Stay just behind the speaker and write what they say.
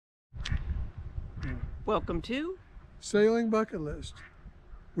Welcome to Sailing Bucket List.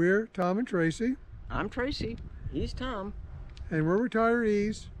 We're Tom and Tracy, I'm Tracy. He's Tom. and we're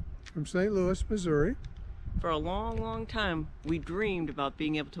retirees from St. Louis, Missouri. For a long, long time, we dreamed about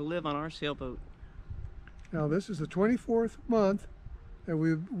being able to live on our sailboat. Now, this is the 24th month that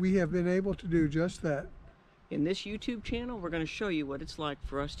we have been able to do just that. In this YouTube channel, we're going to show you what it's like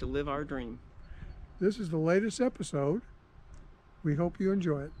for us to live our dream. This is the latest episode. We hope you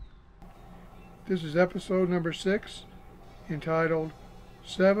enjoy it. This is episode number 6, entitled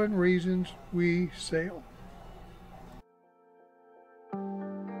 7 Reasons We Sail.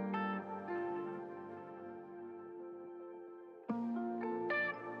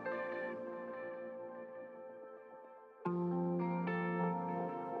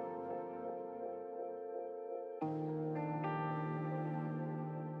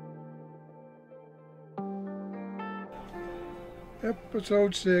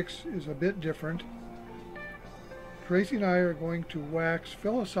 Episode 6 is a bit different. Tracy and I are going to wax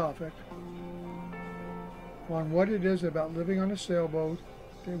philosophic on what it is about living on a sailboat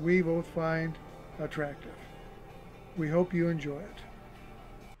that we both find attractive. We hope you enjoy it.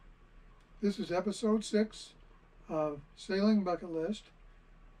 This is episode 6 of Sailing Bucket List.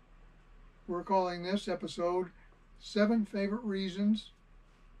 We're calling this episode 7 Favorite Reasons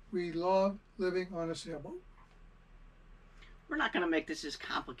We Love Living on a Sailboat. We're not going to make this as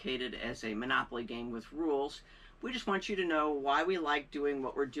complicated as a Monopoly game with rules. We just want you to know why we like doing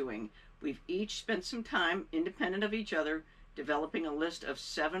what we're doing. We've each spent some time, independent of each other, developing a list of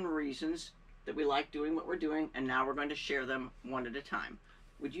 7 reasons that we like doing what we're doing, and now we're going to share them one at a time.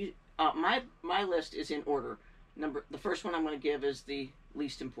 Would you? My list is in order. The first one I'm going to give is the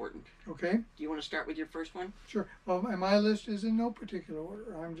least important. Okay. Do you want to start with your first one? Sure. Well, and my list is in no particular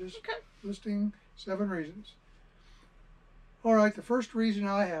order. I'm just listing 7 reasons. All right, the first reason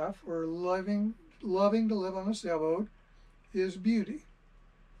I have for loving to live on a sailboat is beauty.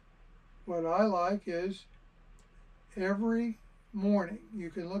 What I like is every morning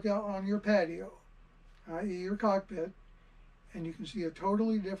you can look out on your patio, i.e. your cockpit, and you can see a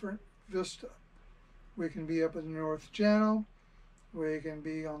totally different vista. We can be up in the North Channel, we can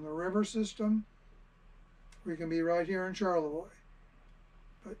be on the river system, we can be right here in Charlevoix.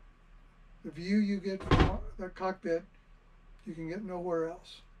 But the view you get from the cockpit, you can get nowhere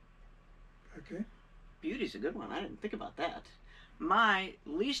else. Okay? Beauty's a good one. I didn't think about that. My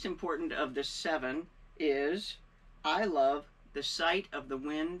least important of the 7 is I love the sight of the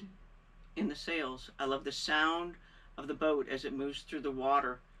wind in the sails. I love the sound of the boat as it moves through the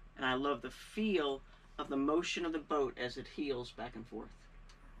water, and I love the feel of the motion of the boat as it heels back and forth.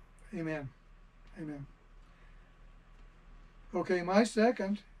 Amen. Amen. Okay, my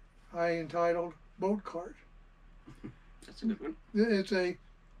second I entitled Boat Cart. That's a good one. It's a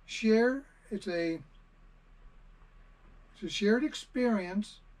shared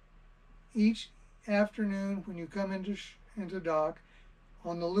experience each afternoon when you come into dock.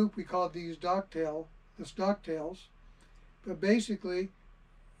 On the loop we call these docktails. But basically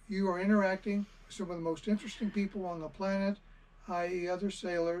you are interacting with some of the most interesting people on the planet, i.e. other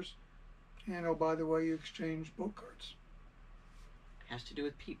sailors, and oh, by the way, you exchange boat cards. Has to do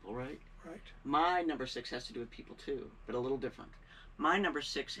with people, right? Right. My number 6 has to do with people too, but a little different. My number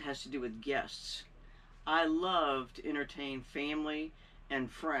 6 has to do with guests. I love to entertain family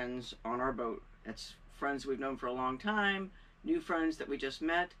and friends on our boat. That's friends we've known for a long time, new friends that we just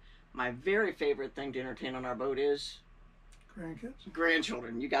met. My very favorite thing to entertain on our boat is Grandkids.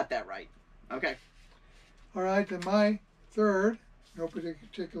 Grandchildren. You got that right. Okay. All right, then my third, no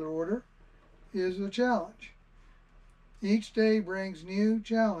particular order, is a challenge. Each day brings new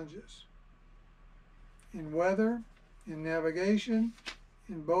challenges in weather, in navigation,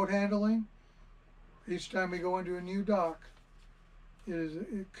 in boat handling. Each time we go into a new dock,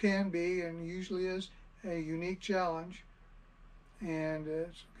 it can be and usually is a unique challenge, and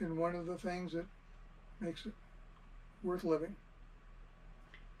it's one of the things that makes it worth living.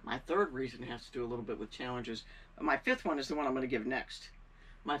 My third reason has to do a little bit with challenges. My 5th one is the one I'm going to give next.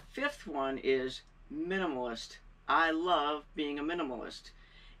 My 5th one is minimalist. I love being a minimalist.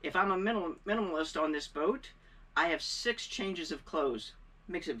 If I'm a minimalist on this boat, I have 6 changes of clothes.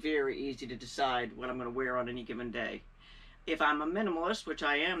 Makes it very easy to decide what I'm going to wear on any given day. If I'm a minimalist, which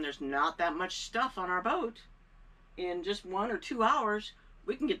I am, there's not that much stuff on our boat. In just 1 or 2 hours,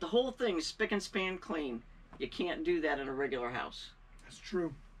 we can get the whole thing spick and span clean. You can't do that in a regular house. That's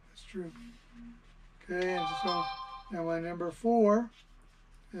true. That's true. Okay, and so now my number 4,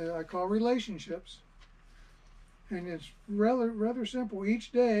 I call relationships. And it's rather simple.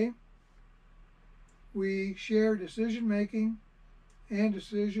 Each day we share decision making and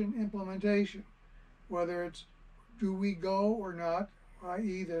decision implementation. whether it's do we go or not,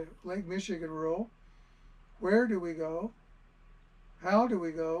 i.e. the Lake Michigan rule, where do we go, how do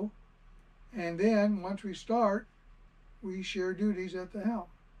we go, and then once we start, we share duties at the helm.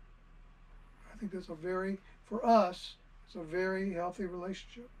 I think that's for us, it's a very healthy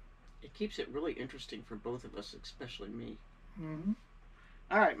relationship. It keeps it really interesting for both of us, especially me. Mm-hmm.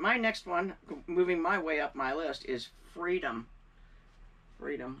 All right, my next one, moving my way up my list, is freedom.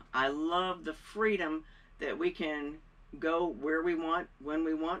 Freedom. I love the freedom that we can go where we want, when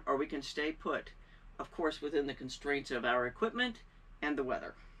we want, or we can stay put. Of course, within the constraints of our equipment and the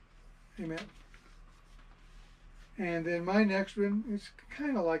weather. Amen. And then my next one is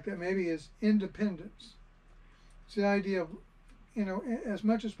kind of like that, maybe, is independence. It's the idea of, as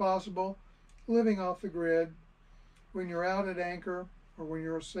much as possible, living off the grid. When you're out at anchor or when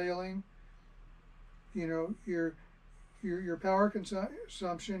you're sailing, your power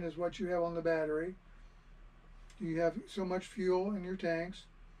consumption is what you have on the battery. You have so much fuel in your tanks.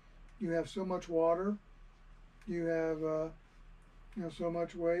 You have so much water. You have so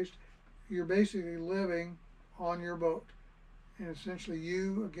much waste. You're basically living on your boat, and essentially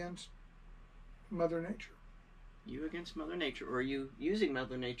you against Mother Nature. You against Mother Nature, or you using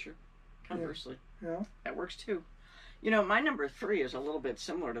Mother Nature, conversely. Yeah. That works too. My number 3 is a little bit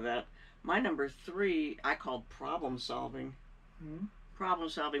similar to that. My number 3 I called problem solving. Mm-hmm. Problem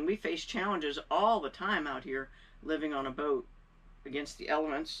solving. We face challenges all the time out here living on a boat against the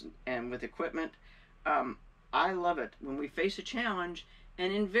elements and with equipment. I love it when we face a challenge,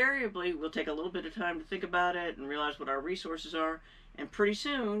 and invariably we'll take a little bit of time to think about it and realize what our resources are, and pretty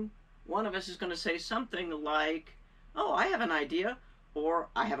soon one of us is going to say something like, oh, I have an idea, or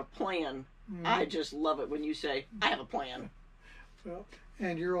I have a plan. Mm-hmm. I just love it when you say, I have a plan. Well,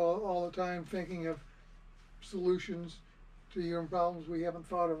 and you're all the time thinking of solutions to your problems we haven't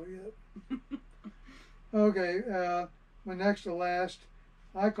thought of yet. Okay, my next to last,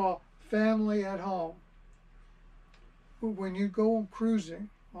 I call family at home. When you go cruising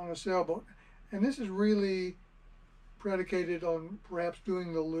on a sailboat, and this is really predicated on perhaps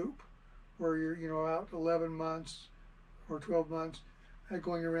doing the loop, where you're out 11 months or 12 months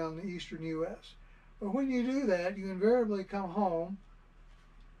going around the eastern U.S. But when you do that, you invariably come home,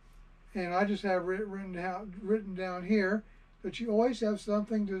 and I just have written down here that you always have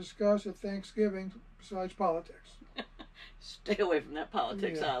something to discuss at Thanksgiving besides politics. Stay away from that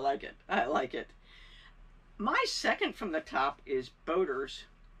politics. Yeah. I like it. I like it. My second from the top is boaters.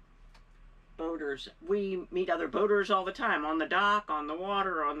 Boaters. We meet other boaters all the time, on the dock, on the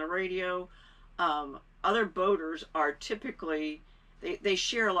water, on the radio. Other boaters are typically, they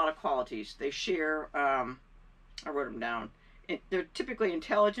share a lot of qualities. They share, I wrote them down. They're typically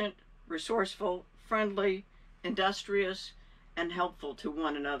intelligent, resourceful, friendly, industrious, and helpful to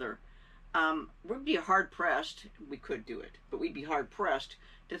one another. We'd be hard-pressed, we could do it, but we'd be hard-pressed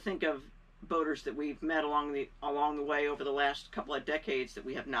to think of boaters that we've met along the way over the last couple of decades that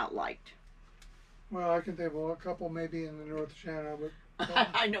we have not liked. Well, I can think of a couple maybe in the North Channel, but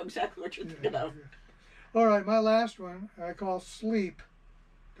I know exactly what you're thinking of. Yeah. All right, my last one I call sleep. ...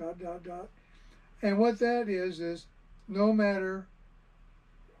 And what that is no matter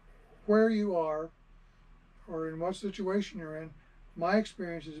where you are or in what situation you're in, my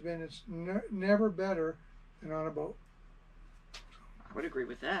experience has been it's never better than on a boat. I would agree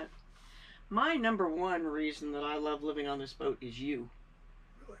with that. My number 1 reason that I love living on this boat is you.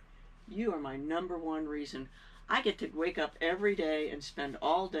 Really? You are my number 1 reason. I get to wake up every day and spend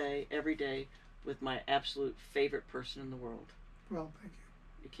all day, every day, with my absolute favorite person in the world. Well, thank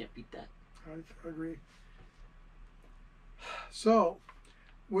you. You can't beat that. I agree. So,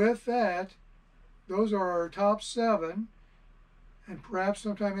 with that, those are our top 7. And perhaps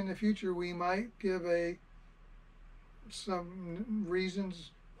sometime in the future we might give some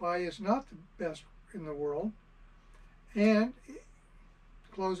reasons why it's not the best in the world. And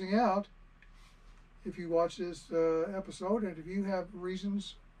closing out, if you watch this episode and if you have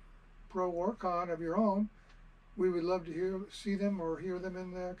reasons pro or con of your own, we would love to see them or hear them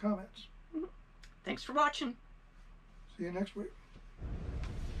in the comments. Thanks for watching. See you next week.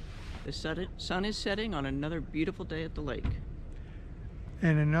 The sun is setting on another beautiful day at the lake.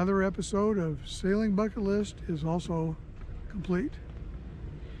 And another episode of Sailing Bucket List is also complete.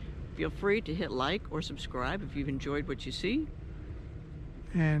 Feel free to hit like or subscribe if you've enjoyed what you see.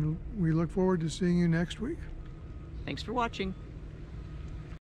 And we look forward to seeing you next week. Thanks for watching.